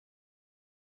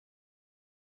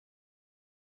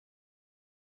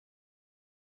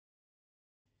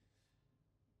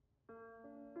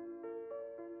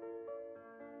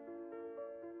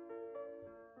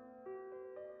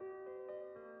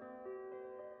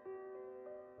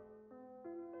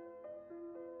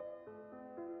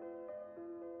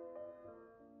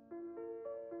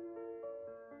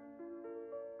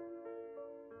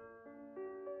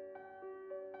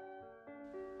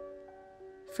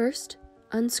First,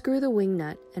 unscrew the wing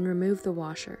nut and remove the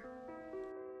washer.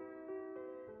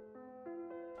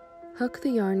 Hook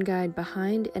the yarn guide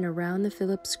behind and around the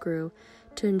Phillips screw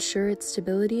to ensure its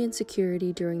stability and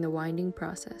security during the winding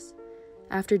process.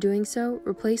 After doing so,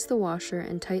 replace the washer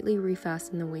and tightly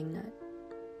refasten the wing nut.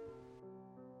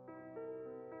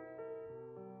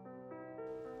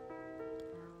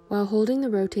 While holding the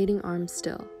rotating arm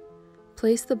still,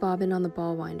 place the bobbin on the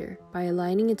ball winder by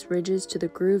aligning its ridges to the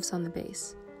grooves on the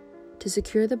base. To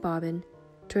secure the bobbin,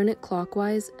 turn it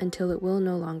clockwise until it will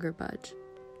no longer budge.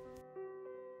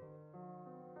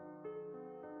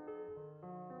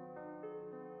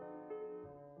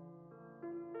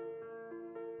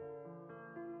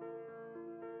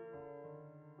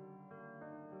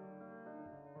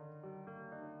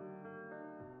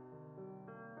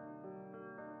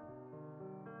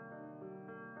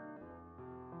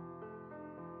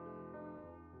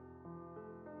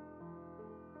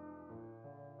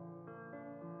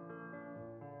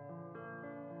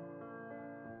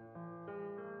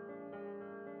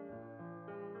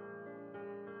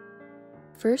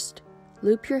 First,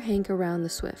 loop your hank around the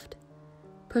swift.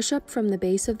 Push up from the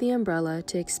base of the umbrella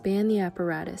to expand the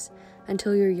apparatus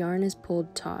until your yarn is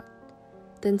pulled taut.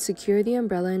 Then secure the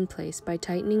umbrella in place by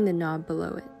tightening the knob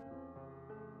below it.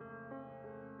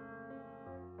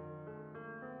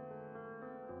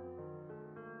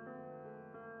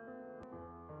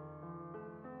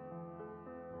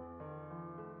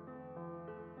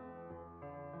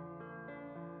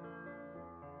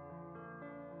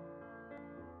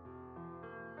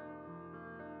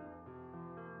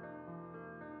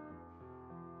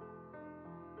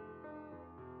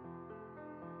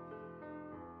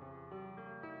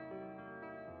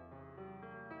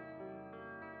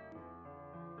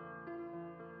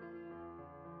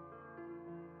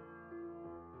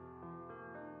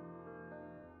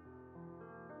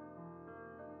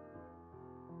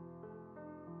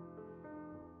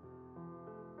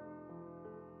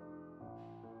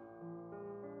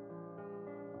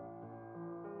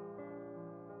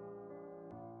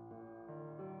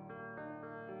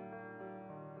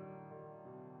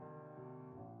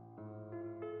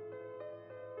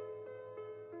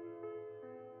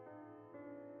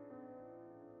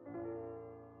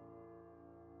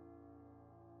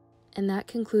 And that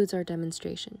concludes our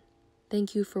demonstration.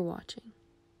 Thank you for watching.